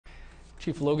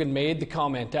Chief Logan made the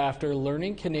comment after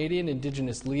learning Canadian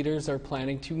Indigenous leaders are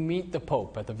planning to meet the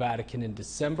Pope at the Vatican in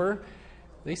December.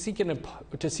 They seek an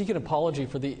apology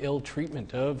for the ill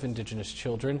treatment of Indigenous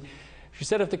children. She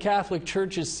said if the Catholic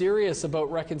Church is serious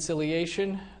about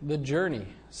reconciliation, the journey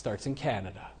starts in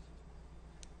Canada.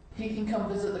 He can come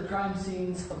visit the crime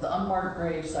scenes of the unmarked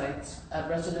grave sites at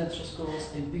residential schools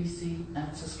in BC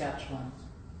and Saskatchewan.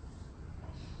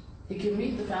 He can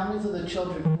meet the families of the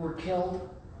children who were killed,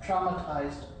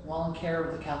 traumatized, while in care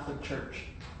of the Catholic Church.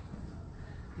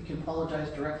 He can apologize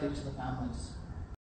directly to the families.